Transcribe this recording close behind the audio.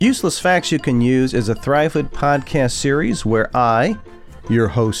Useless Facts You Can Use is a Thrivehood podcast series where I, your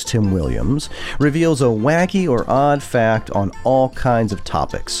host Tim Williams, reveals a wacky or odd fact on all kinds of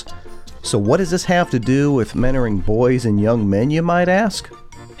topics. So what does this have to do with mentoring boys and young men, you might ask?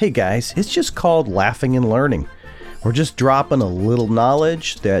 Hey guys, it's just called laughing and learning. We're just dropping a little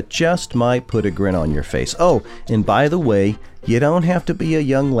knowledge that just might put a grin on your face. Oh, and by the way, you don't have to be a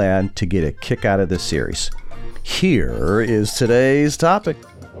young lad to get a kick out of this series. Here is today's topic.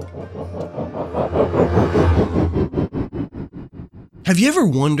 Have you ever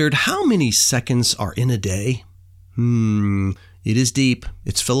wondered how many seconds are in a day? It is deep.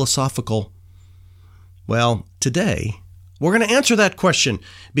 It's philosophical. Well, today, we're going to answer that question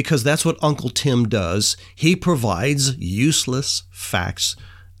because that's what Uncle Tim does. He provides useless facts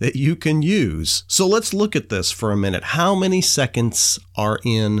that you can use. So let's look at this for a minute. How many seconds are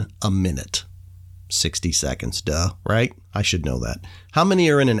in a minute? 60 seconds, duh, right? I should know that. How many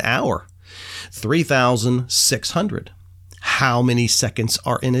are in an hour? 3,600. How many seconds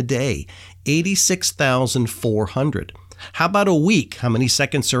are in a day? 86,400. How about a week? How many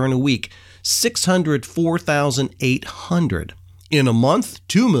seconds are in a week? 604,800. In a month,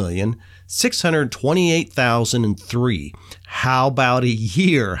 2,628,003. How about a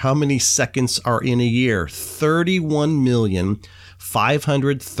year? How many seconds are in a year?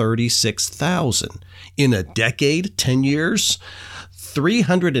 31,536,000. In a decade, 10 years,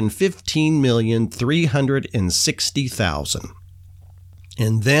 315,360,000.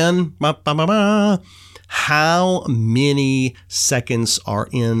 And then, how many seconds are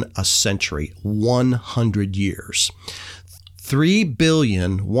in a century? 100 years.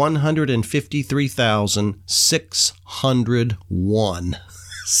 3,153,601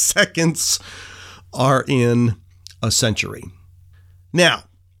 seconds are in a century. Now,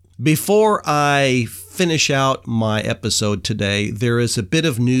 before I finish out my episode today, there is a bit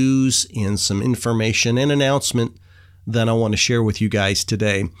of news and some information and announcement that I want to share with you guys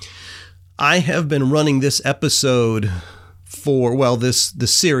today. I have been running this episode for, this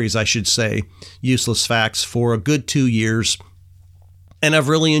series, I should say, Useless Facts, for a good 2 years, and I've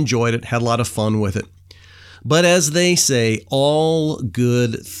really enjoyed it, had a lot of fun with it. But as they say, all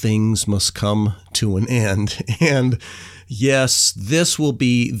good things must come to an end. And yes, this will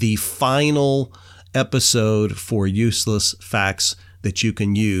be the final episode for Useless Facts that you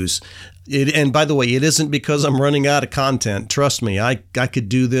can use. And by the way, it isn't because I'm running out of content. Trust me, I could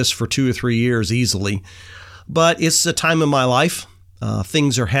do this for 2 or 3 years easily. But it's a time in my life.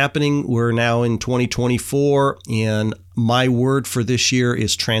 Things are happening. We're now in 2024, and my word for this year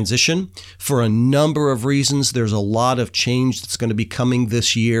is transition. For a number of reasons, there's a lot of change that's going to be coming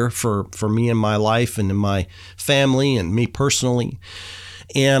this year for me in my life and in my family and me personally.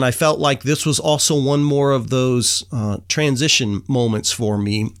 And I felt like this was also one more of those transition moments for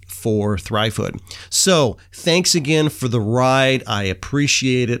me for Thrivehood. So thanks again for the ride. I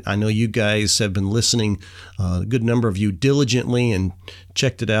appreciate it. I know you guys have been listening, a good number of you diligently, and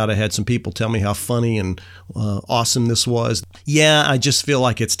checked it out. I had some people tell me how funny and awesome this was. Yeah, I just feel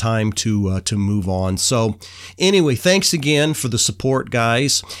like it's time to move on. So anyway, thanks again for the support,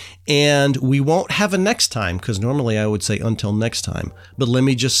 guys. And we won't have a next time, because normally I would say until next time. But let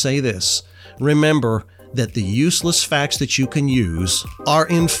me just say this. Remember that the useless facts that you can use are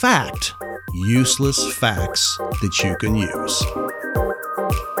in fact useless facts that you can use.